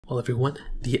Well everyone,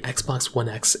 the Xbox One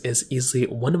X is easily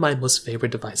one of my most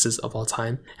favorite devices of all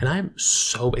time, and I'm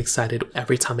so excited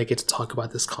every time I get to talk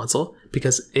about this console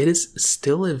because it is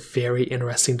still a very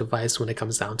interesting device when it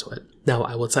comes down to it. Now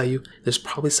I will tell you, there's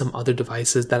probably some other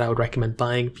devices that I would recommend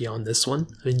buying beyond this one.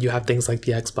 I mean, you have things like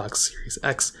the Xbox Series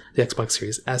X, the Xbox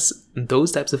Series S, and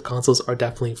those types of consoles are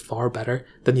definitely far better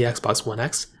than the Xbox One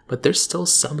X. But there's still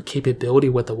some capability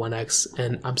with the One X,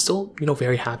 and I'm still,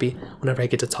 very happy whenever I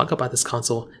get to talk about this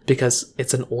console because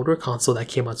it's an older console that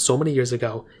came out so many years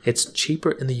ago. It's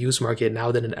cheaper in the used market now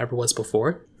than it ever was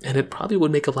before, and it probably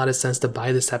would make a lot of sense to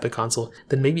buy this type of console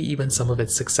than maybe even some of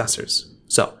its successors.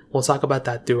 So we'll talk about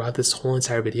that throughout this whole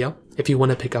entire video. If you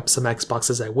want to pick up some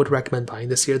Xboxes I would recommend buying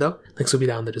this year though, links will be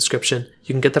down in the description.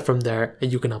 You can get that from there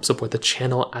and you can help support the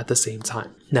channel at the same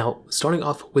time. Now, starting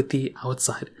off with the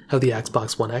outside of the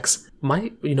Xbox One X,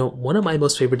 one of my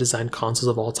most favorite design consoles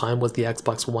of all time was the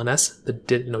Xbox One S, the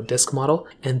disc model,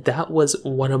 and that was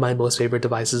one of my most favorite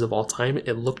devices of all time.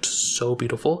 It looked so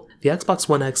beautiful. The Xbox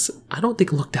One X, I don't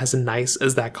think looked as nice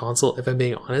as that console if I'm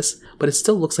being honest, but it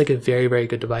still looks like a very, very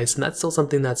good device, and that's still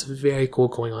something that's very cool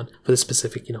going on for this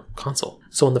specific, console.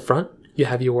 So on the front, you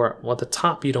have at the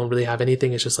top, you don't really have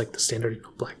anything. It's just like the standard,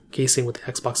 black casing with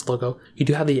the Xbox logo. You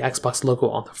do have the Xbox logo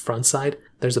on the front side.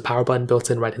 There's a power button built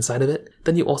in right inside of it.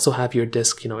 Then you also have your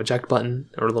disc, eject button,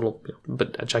 or a little,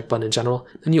 but eject button in general.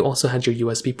 Then you also had your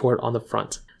USB port on the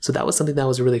front. So that was something that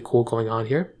was really cool going on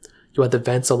here. You had the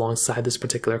vents alongside this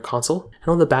particular console.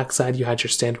 And on the back side, you had your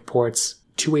standard ports,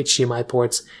 2 HDMI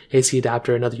ports, AC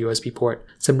adapter, another USB port.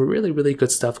 Some really, really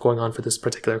good stuff going on for this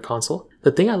particular console.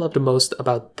 The thing I loved the most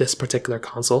about this particular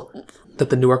console that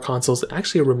the newer consoles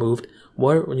actually removed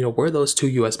were those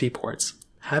 2 USB ports.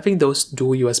 Having those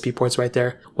dual USB ports right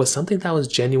there was something that was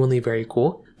genuinely very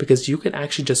cool because you could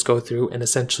actually just go through and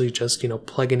essentially just,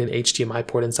 plug in an HDMI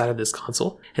port inside of this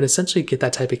console and essentially get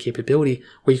that type of capability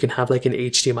where you can have like an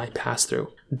HDMI pass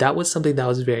through. That was something that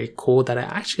was very cool that I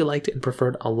actually liked and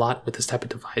preferred a lot with this type of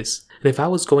device. And if I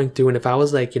was going through and if I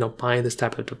was like, buying this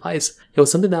type of device, it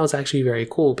was something that was actually very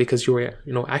cool because you were,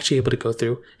 actually able to go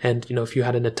through and, if you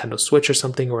had a Nintendo Switch or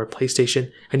something or a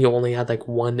PlayStation and you only had like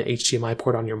one HDMI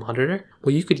port on your monitor,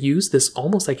 well, you could use this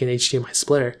almost like an HDMI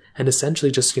splitter and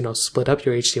essentially just, split up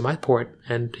your HDMI port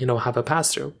and, have a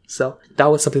pass through. So that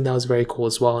was something that was very cool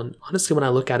as well. And honestly, when I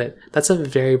look at it, that's a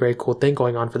very, very cool thing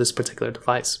going on for this particular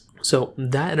device. So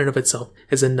that in and of itself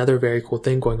is another very cool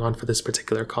thing going on for this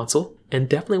particular console. And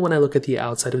definitely when I look at the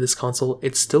outside of this console,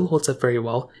 it still holds up very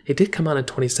well. It did come out in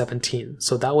 2017,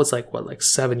 so that was like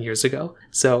 7 years ago.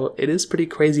 So it is pretty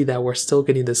crazy that we're still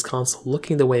getting this console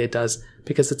looking the way it does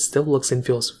because it still looks and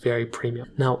feels very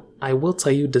premium. Now, I will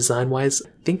tell you design-wise,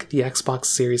 I think the Xbox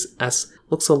Series S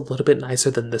looks a little bit nicer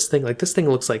than this thing. Like this thing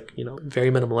looks like, very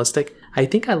minimalistic. I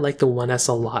think I like the One S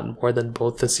a lot more than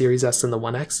both the Series S and the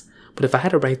One X. But if I had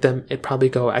to rank them, it'd probably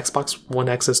go Xbox One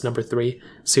X as number 3,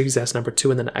 Series S number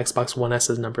 2, and then Xbox One S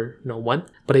as number 1.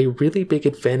 But a really big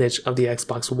advantage of the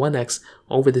Xbox One X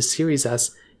over the Series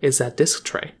S is that disc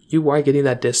tray. You are getting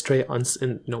that disc tray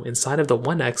inside of the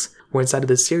One X, where inside of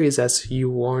the Series S,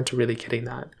 you aren't really getting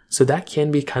that. So that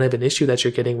can be kind of an issue that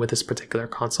you're getting with this particular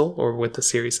console or with the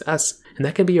Series S, and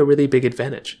that can be a really big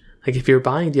advantage. Like if you're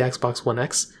buying the Xbox One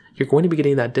X, you're going to be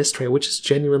getting that disc tray, which is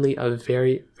genuinely a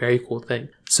very, very cool thing.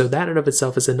 So that in and of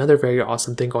itself is another very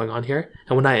awesome thing going on here.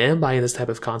 And when I am buying this type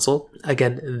of console,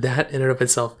 again, that in and of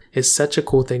itself is such a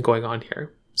cool thing going on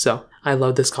here. So I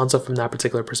love this console from that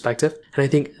particular perspective. And I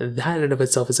think that in and of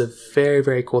itself is a very,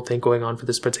 very cool thing going on for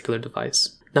this particular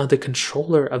device. Now, the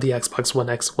controller of the Xbox One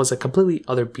X was a completely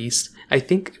other beast. I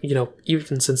think,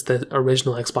 even since the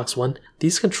original Xbox One,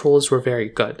 these controllers were very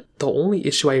good. The only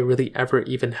issue I really ever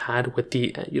even had with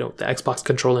the Xbox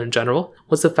controller in general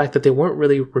was the fact that they weren't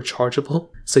really rechargeable.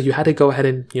 So you had to go ahead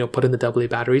and, put in the AA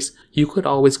batteries. You could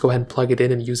always go ahead and plug it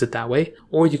in and use it that way.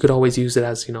 Or you could always use it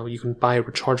as, you can buy a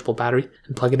rechargeable battery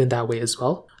and plug it in that way as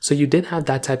well. So you did have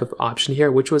that type of option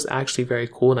here, which was actually very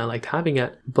cool and I liked having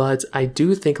it. But I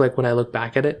do think when I look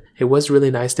back at it, it was really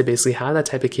nice to basically have that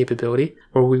type of capability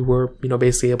where we were,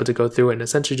 basically able to go through and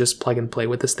essentially just plug and play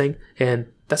with this thing.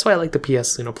 And that's why I like the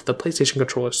the PlayStation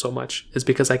controller so much, is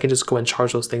because I can just go and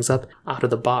charge those things up out of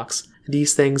the box.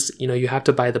 These things, you have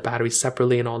to buy the batteries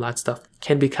separately and all that stuff.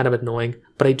 Can be kind of annoying,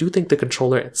 but I do think the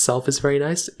controller itself is very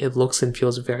nice. It looks and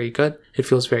feels very good. It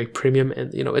feels very premium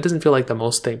and, it doesn't feel like the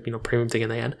most premium thing in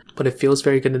the hand, but it feels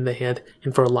very good in the hand.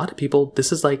 And for a lot of people,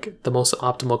 this is like the most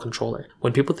optimal controller.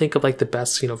 When people think of like the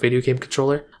best, video game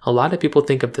controller, a lot of people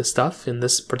think of this stuff in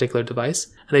this particular device.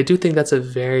 And I do think that's a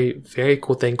very, very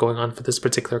cool thing going on for this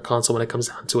particular console when it comes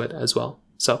down to it as well.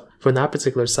 So from that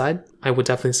particular side, I would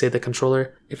definitely say the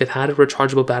controller, if it had a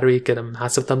rechargeable battery, get a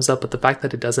massive thumbs up, but the fact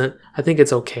that it doesn't, I think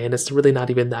it's okay, and it's really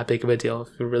not even that big of a deal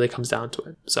if it really comes down to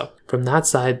it. So from that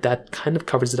side, that kind of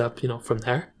covers it up, from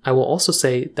there. I will also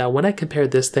say that when I compare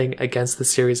this thing against the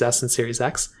Series S and Series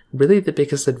X, really the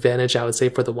biggest advantage I would say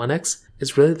for the One X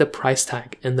is really the price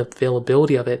tag and the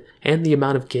availability of it and the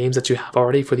amount of games that you have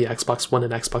already for the Xbox One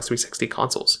and Xbox 360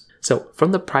 consoles. So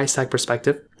from the price tag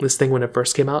perspective, this thing when it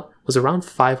first came out was around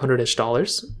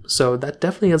 $500-ish. So that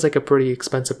definitely is like a pretty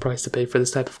expensive price to pay for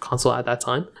this type of console at that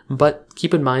time. But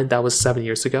keep in mind that was 7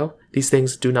 years ago. These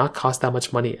things do not cost that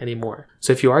much money anymore.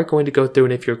 So if you are going to go through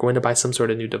and if you're going to buy some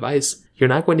sort of new device, you're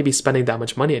not going to be spending that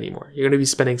much money anymore. You're going to be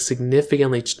spending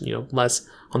significantly, less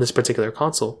on this particular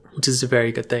console, which is a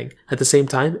very good thing. At the same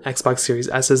time, Xbox Series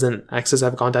S's and X's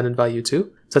have gone down in value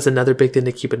too. So that's another big thing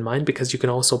to keep in mind because you can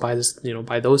also buy this,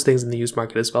 buy those things in the used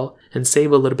market as well and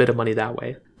save a little bit of money that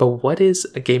way. But what is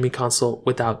a gaming console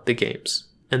without the games?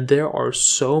 And there are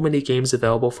so many games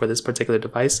available for this particular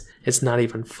device, it's not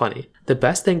even funny. The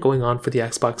best thing going on for the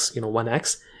Xbox, One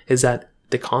X is that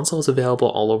the console is available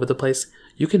all over the place.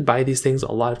 You can buy these things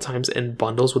a lot of times in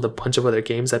bundles with a bunch of other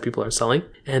games that people are selling.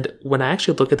 And when I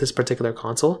actually look at this particular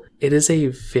console, it is a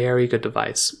very good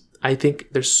device. I think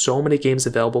there's so many games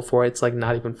available for it, it's like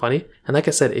not even funny. And like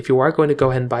I said, if you are going to go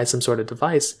ahead and buy some sort of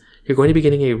device, you're going to be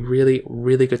getting a really,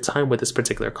 really good time with this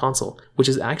particular console, which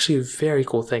is actually a very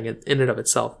cool thing in and of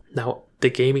itself. Now, the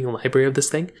gaming library of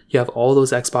this thing, you have all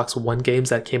those Xbox One games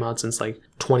that came out since like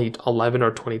 2011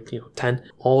 or 2010,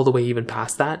 all the way even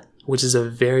past that, which is a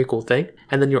very cool thing.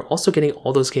 And then you're also getting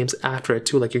all those games after it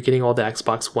too, like you're getting all the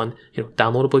Xbox One,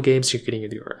 downloadable games, you're getting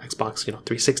your Xbox,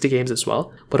 360 games as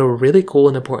well. But a really cool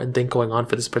and important thing going on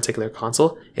for this particular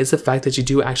console is the fact that you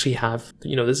do actually have,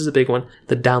 this is a big one,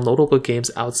 the downloadable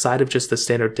games outside of just the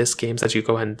standard disc games that you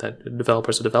go ahead and that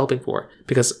developers are developing for.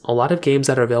 Because a lot of games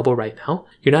that are available right now,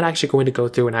 you're not actually going to go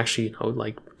through and actually,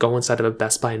 go inside of a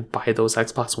Best Buy and buy those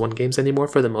Xbox One games anymore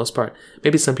for the most part.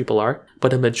 Maybe some people are,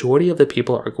 but a majority of the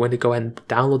people are going to go ahead and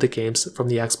download the games from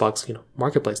the Xbox,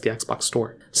 marketplace, the Xbox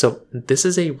store. So this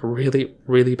is a really,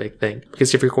 really big thing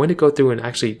because if you're going to go through and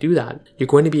actually do that, you're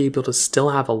going to be able to still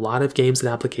have a lot of games and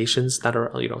applications that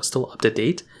are, still up to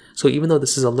date. So even though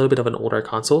this is a little bit of an older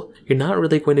console, you're not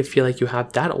really going to feel like you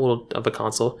have that old of a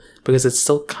console because it's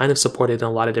still kind of supported in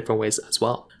a lot of different ways as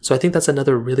well. So I think that's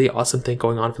another really awesome thing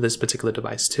going on for this particular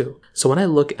device too. So when I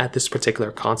look at this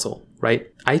particular console,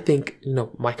 right, I think,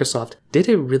 Microsoft did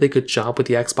a really good job with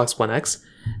the Xbox One X.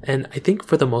 And I think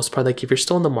for the most part, like if you're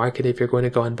still in the market, if you're going to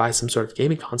go and buy some sort of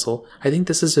gaming console, I think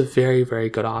this is a very, very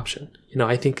good option.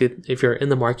 I think if you're in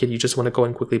the market, you just want to go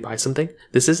and quickly buy something,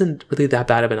 this isn't really that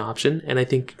bad of an option. And I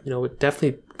think,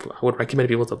 definitely I would recommend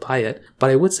people to buy it. But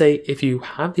I would say if you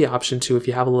have the option to, if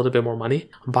you have a little bit more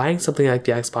money, buying something like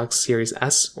the Xbox Series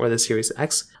S or the Series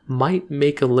X might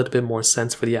make a little bit more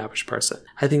sense for the average person.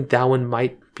 I think that one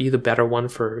might be the better one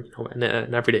for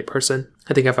an everyday person.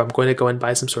 I think if I'm going to go and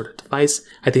buy some sort of device,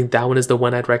 I think that one is the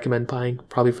one I'd recommend buying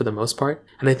probably for the most part.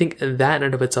 And I think that in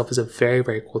and of itself is a very,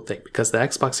 very cool thing because the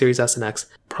Xbox Series S and X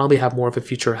probably have more of a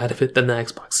future ahead of it than the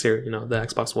Xbox Series, the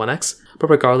Xbox One X. But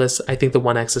regardless, I think the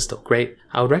One X is still great.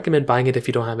 I would recommend buying it if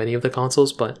you don't have any of the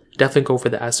consoles, but definitely go for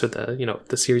the S or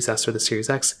the Series S or the Series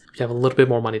X if you have a little bit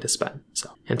more money to spend.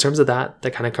 So in terms of that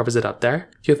kind of covers it up there.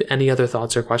 If you have any other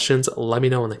thoughts or questions, let me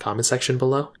know in the comment section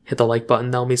below. Hit the like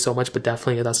button, that'll mean so much, but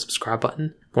definitely hit that subscribe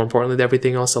button. More importantly than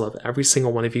everything else, I love every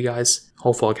single one of you guys.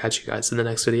 Hopefully I'll catch you guys in the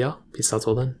next video. Peace out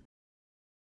till then.